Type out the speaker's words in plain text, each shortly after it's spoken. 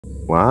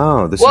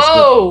Wow, this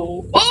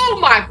Whoa! Oh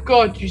my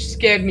god, you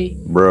scared me.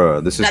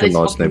 Bruh, this is That a is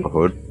nice fucking-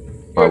 neighborhood.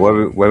 Alright,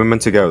 where we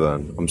meant to go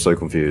then? I'm so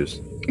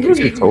confused. Why are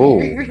you so tall?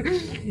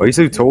 Why are you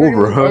so tall,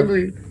 bro?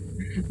 Ugly.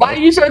 Why are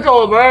you so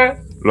tall, bro?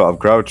 Look, I'm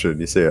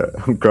crouching, you see it?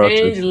 I'm crouching.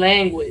 Change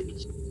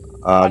language.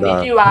 No.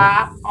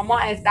 I'm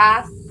on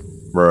estas.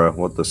 Bruh,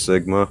 what the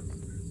Sigma?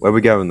 Where are we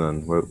going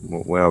then?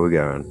 Where are we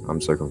going? I'm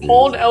so confused.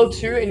 Hold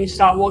L2 and you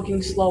start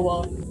walking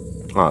slower.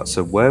 Alright,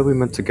 so where are we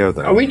meant to go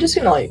then? Are we just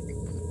gonna like...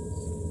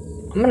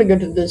 I'm gonna go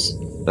to this...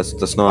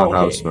 That's not Oh, a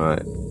house,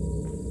 okay.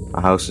 mate. A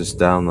house is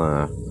down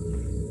there.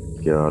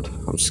 God,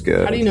 I'm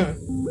scared. How do you know?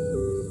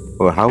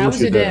 Well, how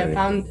was your your day? I day?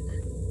 found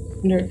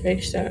under a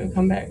fake stone.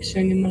 Come back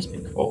soon. It must be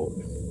cold.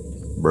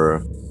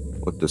 Bruh,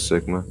 what the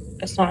Sigma?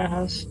 That's not a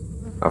house.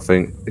 I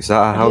think, is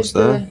that a house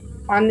there?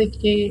 Find the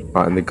key.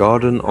 Right, in the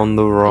garden on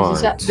the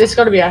right. This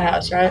gotta be our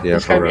house, right? Yeah,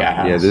 this gotta be our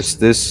house. yeah,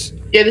 this.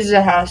 Yeah, this is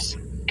our house.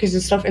 Because the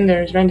stuff in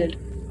there is rented.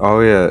 Oh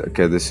yeah,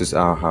 okay, this is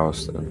our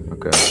house then.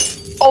 Okay.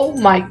 Oh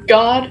my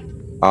god.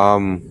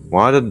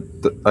 Why did?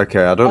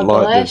 Okay, I don't The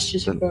like glass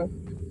this. just broke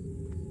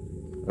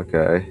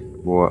Okay,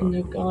 what? in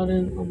the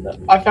garden.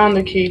 I found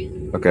the key.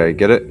 Okay,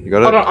 get it? You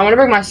got Hold it? on, I'm gonna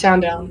bring my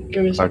sound down.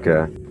 Give me a second.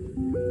 Okay.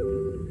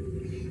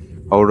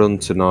 Hold on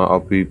tonight. I'll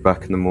be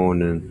back in the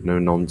morning. No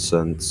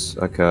nonsense.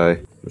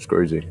 Okay, that's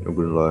crazy. I'm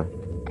gonna lie.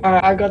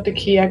 Alright, I got the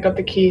key.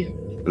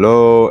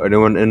 Hello,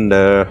 anyone in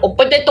there?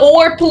 Open the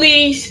door,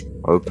 please.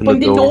 Open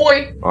the door. door.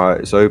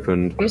 Alright, it's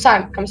opened. Come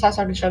inside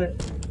so I can shut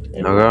it.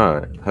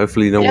 Alright.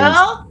 Hopefully no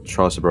one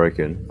tries to break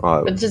in. But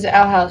Alright. this is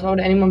our house. Why would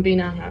anyone be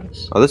in our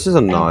house? Oh, this is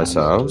a nice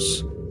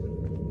house.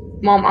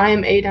 Mom, I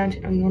am 8 and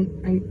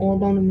I'm all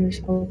alone in this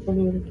house. I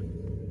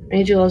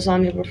made you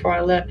lasagna before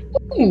I left.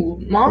 Ooh,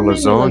 Mom made me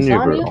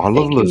Lasagna, bro. I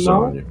love Thank you,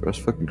 Mom. lasagna. Bro. That's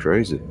fucking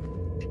crazy.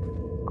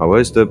 Oh,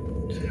 where's the?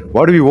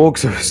 Why do we walk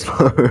so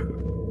slow?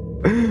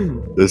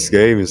 This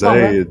game is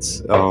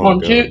it's. Oh my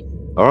god.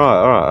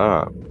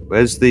 Alright.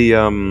 Where's the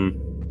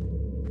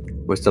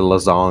Where's the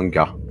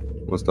lasagna?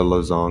 What's the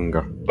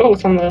lasagna? Oh,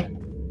 it's on the...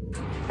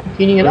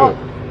 Heating it up.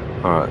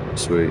 Alright,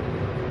 sweet.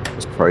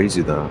 It's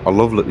crazy though. I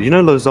love you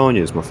know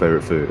lasagna is my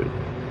favorite food.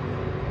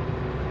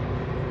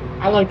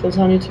 I like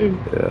lasagna too.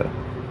 Yeah.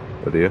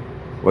 What do you?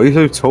 Why are you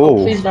so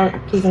tall? Please don't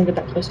get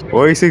that close to me.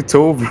 Why are you so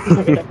tall, bro?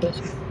 Don't get that close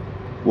to me.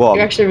 What?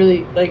 You're actually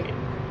really, like...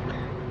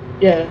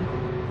 Yeah.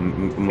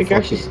 I'm You're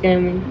actually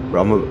scaring me.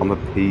 Bro, I'm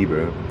a P,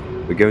 bro.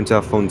 We're going to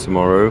have fun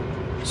tomorrow.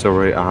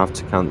 Sorry, I have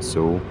to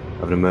cancel. I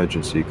have an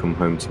emergency. Come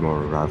home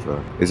tomorrow,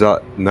 rather. Is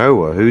that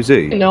Noah? Who's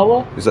he?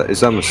 Noah? Is that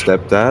my I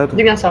stepdad?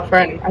 think that's our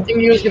friend. I think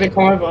he was gonna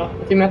come over.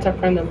 I think that's our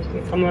friend that was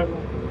gonna come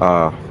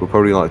over. We'll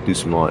probably like do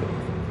some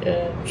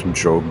Yeah. some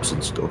drugs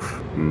and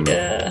stuff.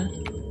 Yeah.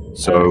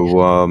 So,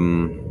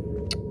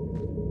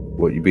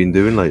 what you been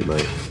doing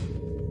lately?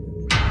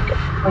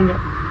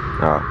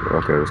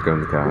 Okay, let's go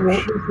on the couch.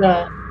 What was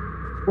that?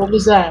 What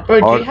was that?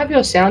 Bro, do you have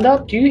your sound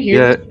up? Do you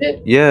hear this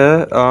shit?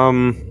 Yeah,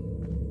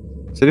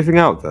 is anything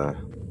out there?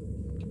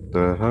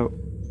 The hell?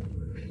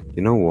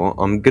 You know what?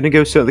 I'm gonna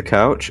go sit on the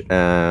couch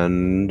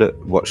and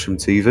watch some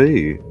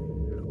TV.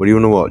 What do you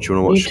want to watch? You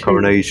want to watch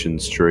Coronation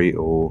Street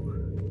or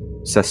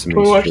Sesame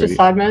Street? Can we watch the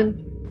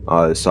Sidemen?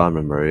 Oh, the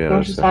Simon, bro, yeah.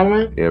 Watch the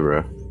Sidemen? Yeah,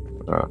 bro.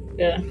 Alright.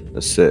 Yeah.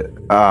 That's it.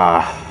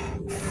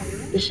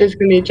 This shit's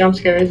gonna be a jump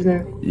scare, isn't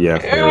it? Yeah.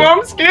 Ew,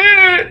 I'm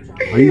scared!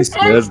 Why are you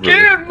scared, I'm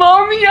scared,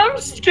 Mommy! I'm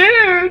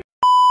scared!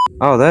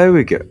 Oh, there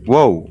we go.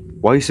 Whoa.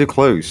 Why are you so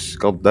close?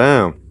 God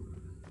damn.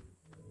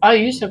 Oh,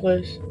 you so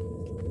close.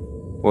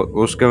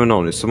 What's going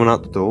on? Is someone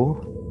at the door?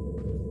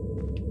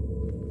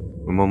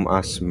 My mum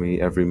asks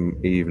me every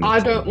evening. I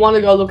don't want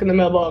to go look in the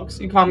mailbox.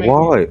 You can't make me.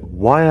 Why?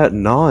 Why at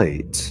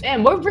night?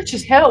 Damn, we're rich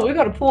as hell. We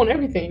got a pool and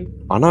everything.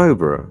 I know,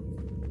 bro.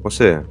 What's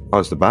here? Oh,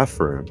 it's the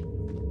bathroom.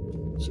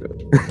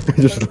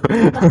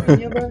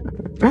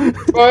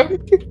 Bro,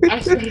 I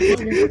swear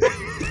to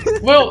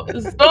God. Will,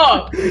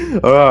 stop!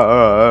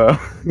 Alright.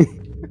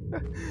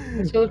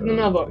 Let's go look in the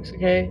mailbox,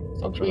 okay?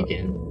 Stop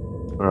tweaking.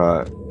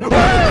 Alright. Oh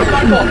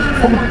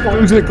my god!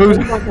 Close it.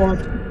 Oh my god!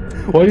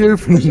 Why are you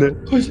opening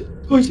it? Push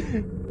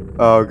it!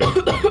 Oh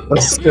god.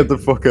 That scared the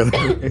fuck out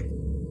of me.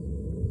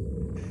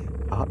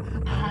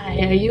 Hi,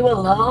 are you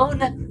alone?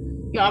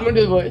 No, I'm gonna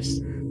do the voice.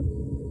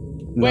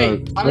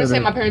 Wait, I'm gonna say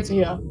my parents are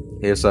here.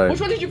 Here, so. Which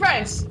one did you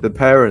press? The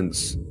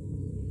parents.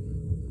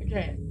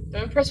 Okay,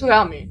 don't press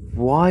without me.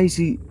 Why is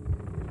he?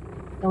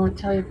 Don't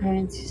tell your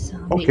parents you saw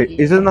me. Okay,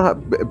 isn't that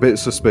a bit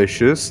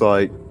suspicious?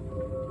 Like.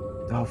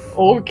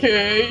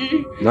 Okay.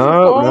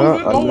 No.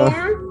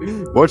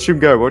 Watch him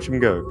go.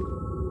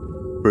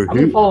 Bro,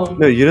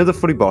 no, you know the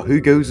funny part? Who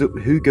goes up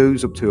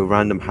to a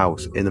random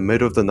house in the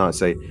middle of the night and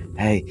say,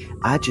 "Hey,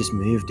 I just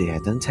moved here.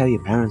 Don't tell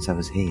your parents I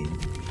was here."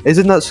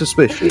 Isn't that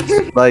suspicious?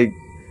 Like,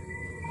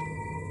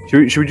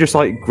 should we just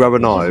like grab a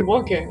knife?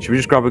 Should we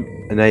just grab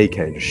an AK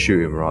and just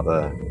shoot him right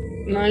there?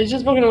 No, he's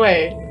just walking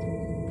away.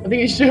 I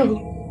think he's chill.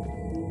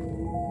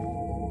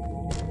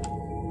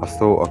 I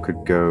thought I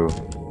could go.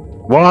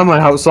 Why am I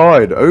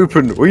outside?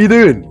 Open. What are you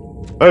doing?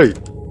 Hey,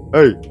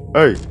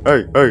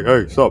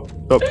 stop.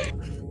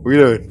 What are you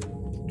doing?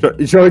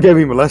 You trying to get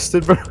me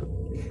molested, bro?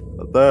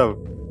 God damn.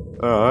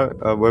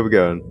 Alright, where we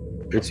going?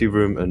 Into your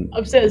room and...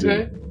 Upstairs,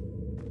 bro.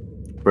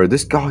 Bro,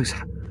 this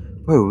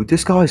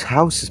guy's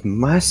house is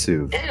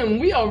massive. Damn,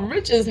 we are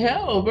rich as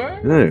hell,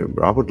 bro. No,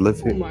 bro, I would live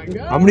here. Oh my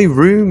god. How many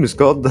rooms?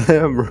 God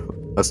damn,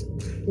 bro. That's...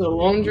 The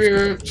laundry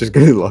room. Just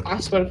go like... I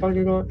swear to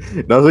fucking god.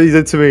 That's what you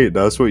did to me.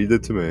 That's what you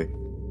did to me.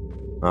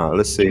 Alright,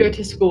 let's see. You go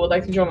to school, I'd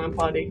like to join my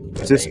party.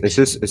 Is this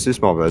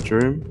my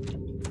bedroom?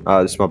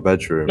 This is my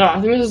bedroom. No, I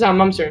think this is our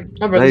mum's room.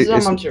 No, bro, Hey, this is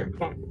our mum's room.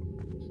 Come on.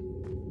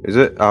 Is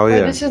it? Oh, Bro,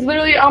 yeah. this is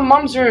literally our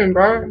mum's room,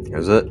 bro.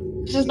 Is it?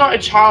 This is not a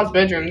child's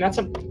bedroom. That's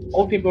a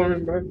old people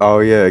room, bro. Oh,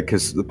 yeah,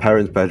 because the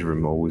parents'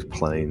 bedroom always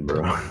plain,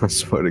 bro. I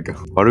swear to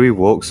God. Why do we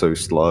walk so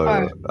slow?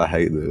 Alright. I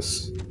hate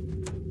this.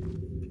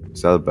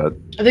 Is that a bed?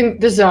 I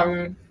think this is our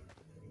room.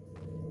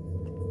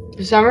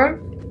 This is our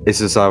room? Is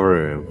this our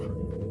room?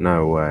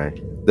 No way.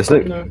 There's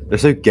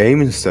no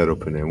gaming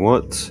setup in here.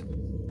 What?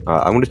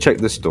 I'm gonna check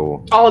this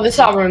door. Oh, this is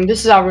our room.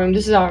 This is our room.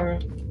 This is our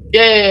room.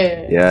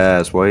 Yeah.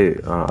 Yes,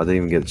 wait. I didn't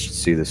even get to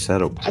see the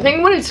setup. I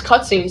think when it's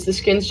cutscenes, the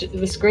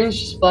screen's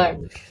just black.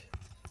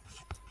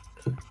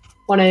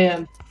 1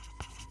 a.m.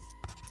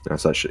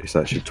 It's actually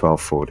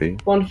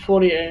 12:40.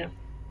 1:40 a.m.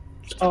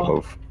 Oh.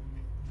 12.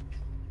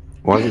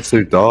 Why is it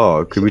so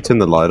dark? Could we turn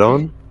the light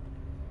on?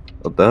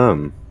 Oh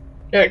damn.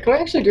 Yeah, can we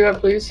actually do that,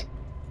 please?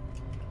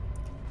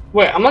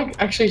 Wait, I'm like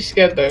actually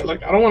scared though.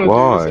 Like, I don't want to do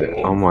Why? this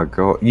anymore. Oh my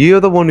god. You're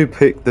the one who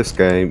picked this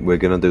game. We're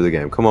gonna do the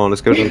game. Come on,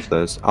 let's go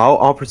downstairs.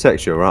 I'll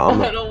protect you, right?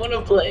 I don't want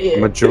to play it.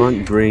 I'm a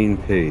giant green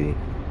pea.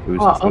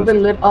 I've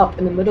been lit up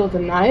in the middle of the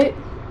night?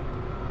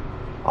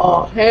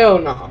 Oh, hell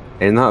no.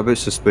 Ain't that a bit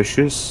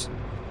suspicious?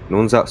 No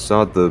one's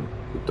outside the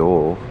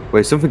door.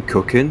 Wait, something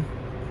cooking?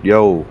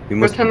 Yo, you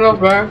must turn it off,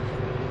 bro.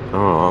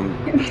 Oh,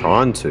 I'm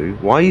trying to.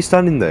 Why are you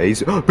standing there?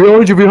 He's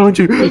behind you, behind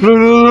you.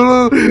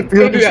 No. Don't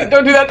do that,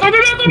 don't do that, don't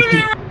do that, don't do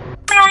that.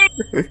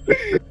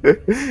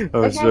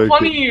 That's not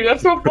funny.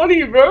 That's not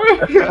funny, bro.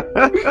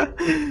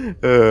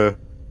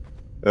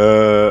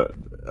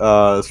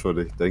 That's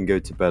funny. Don't go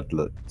to bed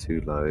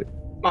too late.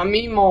 My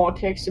Meemaw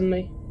texting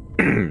me.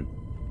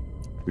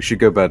 We should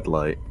go bed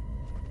late.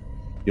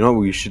 You know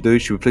what we should do?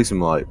 Should we play some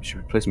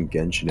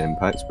Genshin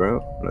Impacts,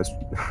 bro? Let's.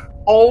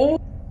 Oh,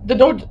 the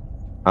door.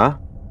 Huh?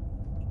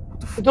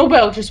 The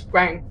doorbell just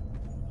rang.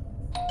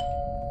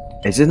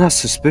 Isn't that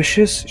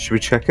suspicious? Should we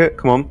check it?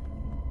 Come on.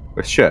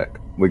 Let's check.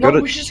 We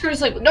should just go to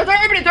sleep. No,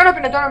 don't open it, don't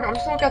open it, don't open it. I'm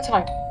just gonna look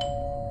outside.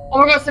 Oh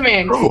my god, it's the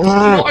man. Do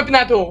not open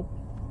that door.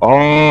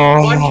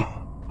 Oh.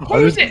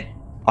 Close it.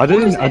 I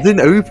didn't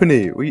open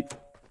it.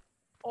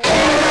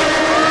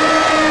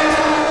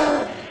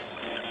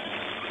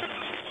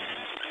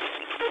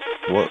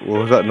 What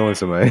was that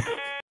noise I made?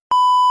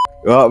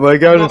 Right, we're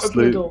going to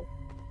sleep.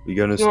 We're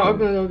going to sleep.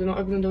 Do not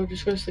open the door,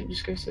 just go to sleep,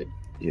 just go to sleep.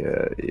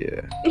 Yeah.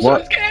 I'm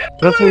so scared.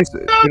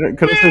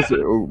 Can I say,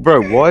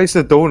 bro, why is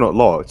the door not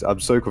locked? I'm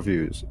so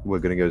confused. We're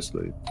gonna go to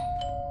sleep.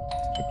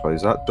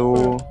 Close that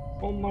door.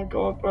 Oh my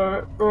god,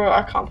 bro,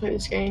 I can't play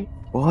this game.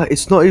 Why?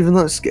 It's not even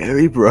that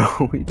scary, bro.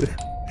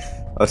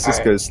 Let's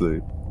just go to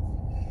sleep.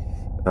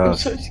 I'm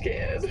so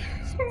scared.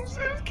 I'm so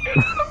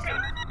scared.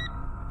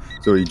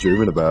 So what are you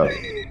dreaming about?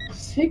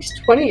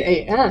 6:20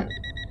 a.m.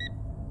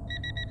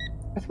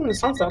 I think the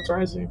sun starts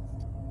rising.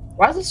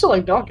 Why is it still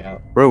like dark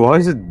out? Bro, why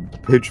is it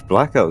pitch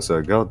black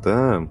outside? God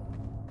damn.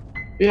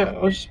 Yeah, I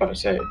was just about to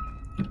say.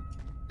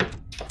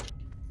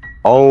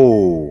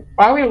 Oh.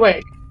 Why are we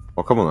awake?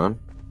 Oh, come on, man.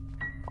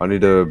 I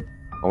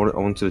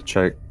want to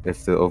check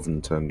if the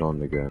oven turned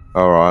on again.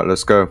 Alright,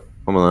 let's go.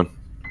 Come on, then.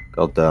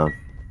 God damn.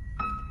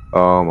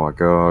 Oh my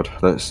god.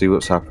 Let's see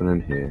what's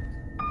happening here.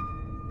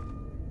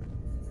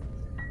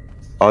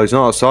 Oh, he's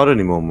not outside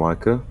anymore,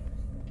 Micah.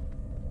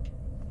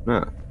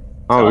 No.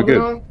 Oh, we're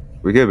good.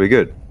 We're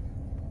good.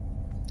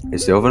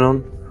 Is the oven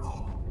on?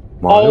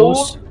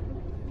 Miles?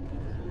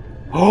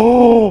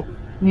 Oh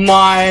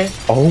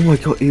my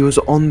god, he was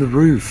on the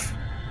roof.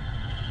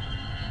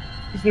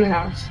 He's in the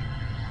house.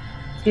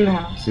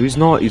 He's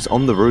not, he's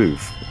on the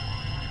roof.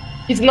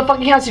 He's in the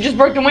fucking house, he just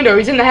broke the window,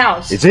 he's in the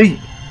house. Is he?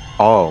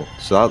 Oh,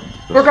 so that...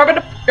 Bro, grab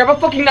a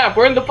fucking knife,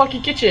 we're in the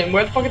fucking kitchen,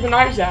 where the fuck are the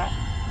knives at?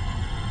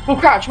 We'll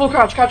crouch. Yeah,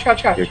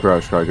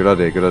 crouch, good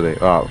idea.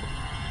 Alright,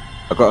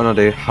 I got an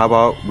idea, how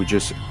about we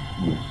just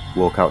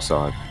walk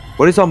outside?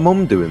 What is our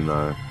mum doing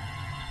though?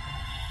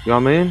 You know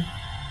what I mean?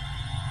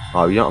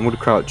 Oh, yeah, I'm gonna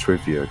crouch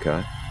with you,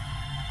 okay?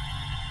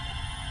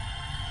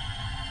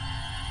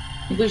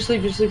 Just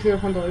leave through the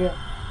front door, yeah.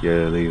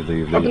 Yeah, leave.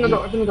 Open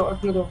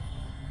the door.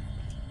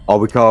 Oh,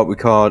 we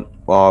can't.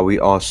 Oh, we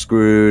are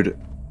screwed.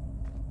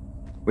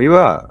 Where you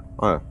at?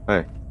 Oh,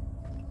 hey.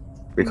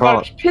 We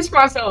can't. I'm piss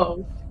myself.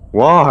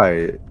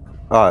 Why?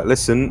 Alright,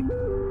 listen.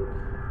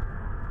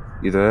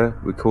 You there?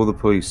 We call the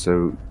police,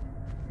 so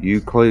you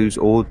close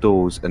all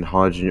doors and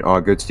hide in your...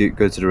 Alright, go to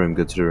the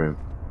room,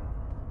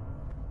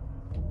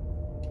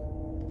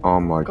 Oh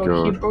my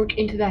god. He broke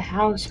into the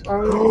house,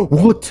 bro.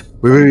 What?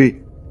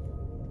 Wait.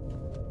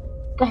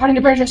 Go hide in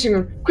the dressing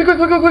room. Quick.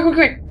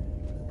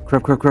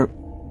 Crap.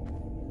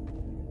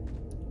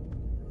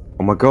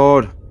 Oh my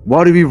god.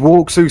 Why do we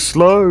walk so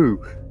slow?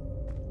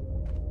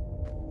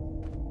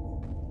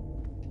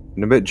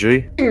 In a bit,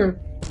 G. Here.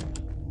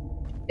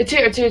 It's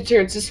here.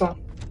 It's this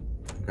one.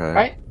 Okay.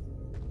 Right?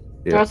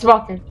 Yeah. No, it's the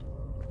balcony.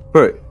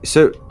 Bro,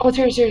 so... Oh, it's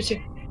here.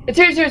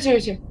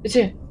 It's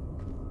here.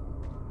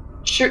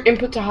 Sure,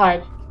 input to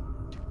hide.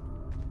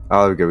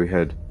 Oh, there we go, we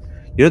head.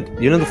 You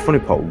know the funny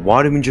part?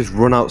 Why didn't we just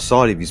run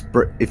outside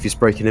if he's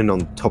breaking in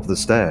on top of the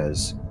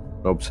stairs?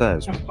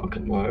 Upstairs. I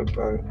fucking know,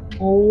 bro.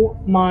 Oh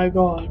my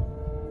god.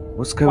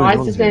 What's going on?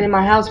 Why is this man in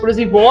my house? What does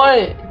he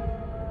want?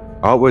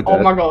 Oh, we're dead.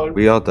 Oh my god.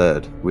 We are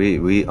dead.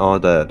 We are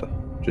dead.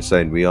 Just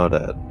saying, we are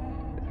dead.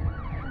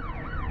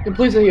 The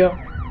police are here.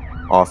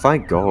 Oh,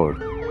 thank God.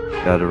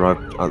 Dad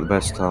arrived at the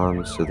best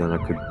time, so then I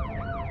could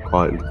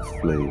quietly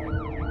flee.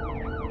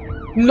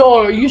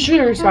 No, you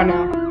serious right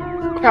now?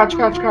 Crouch.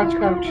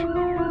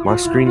 My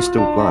screen's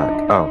still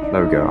black. Oh,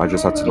 there we go. I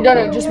just had to You look done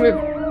away. it, just move.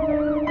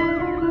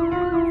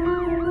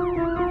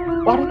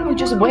 Why don't we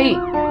just wait?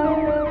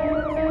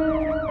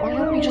 Why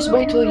don't we just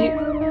wait till you...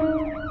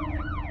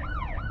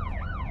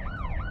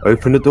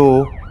 Open the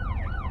door.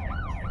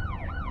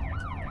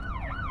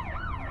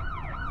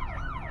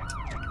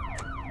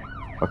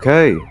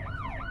 Okay.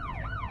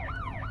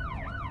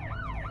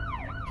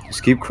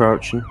 Just keep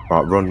crouching.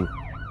 Right, run.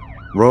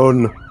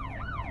 Run!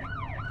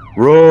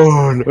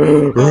 Run!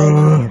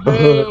 Run!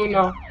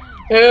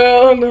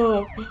 Hell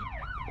no.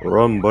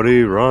 Run,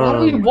 buddy, run!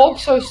 Why do you walk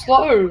so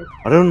slow?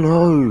 I don't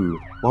know.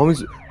 Why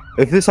was...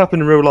 If this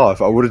happened in real life,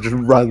 I would have just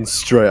ran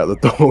straight out the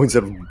door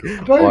instead of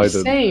Bro,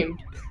 hiding. same.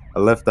 I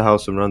left the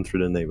house and ran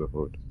through the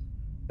neighborhood.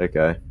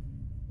 Okay.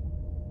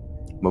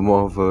 My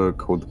mother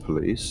called the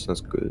police.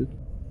 That's good.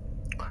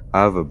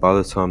 However, by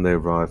the time they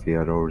arrived, he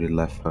had already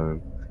left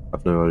home.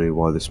 I've no idea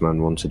why this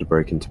man wanted to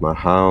break into my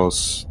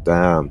house.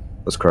 Damn,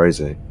 that's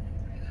crazy.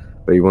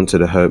 But he wanted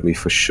to hurt me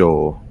for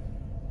sure.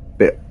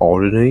 Bit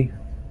odd, isn't he?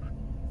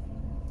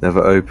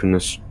 Never open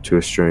us to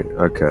a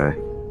stranger. Okay.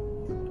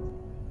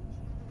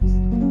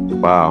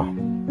 Wow.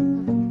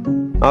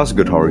 That's a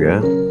good horror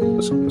game.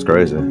 That's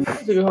crazy.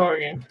 It's a good horror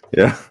game.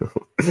 Yeah.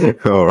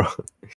 Alright.